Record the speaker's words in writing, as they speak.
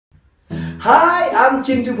Hi, I'm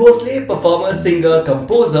Chin2 Bhosle, performer, singer,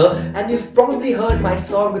 composer, and you've probably heard my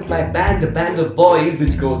song with my band, the Band of Boys,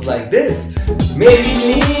 which goes like this. मेरी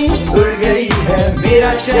नींद उड़ गई है,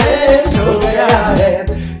 मेरा चैन हो गया है.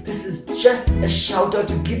 This is just a shout out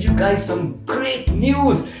to give you guys some great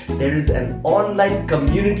news. There is an online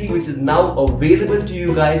community which is now available to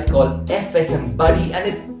you guys called FSM Buddy, and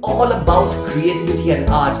it's all about creativity and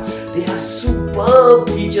art. They have superb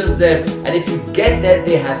teachers there, and if you get there,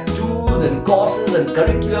 they have tools and courses and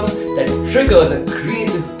curriculum that trigger the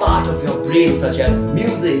creative part of your brain, such as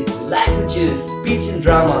music, languages, speech and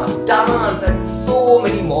drama, dance, and so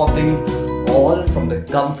many more things, all from the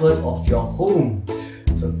comfort of your home.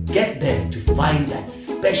 So get there to find that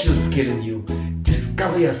special skill in you.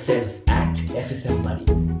 Discover yourself at FSM Buddy.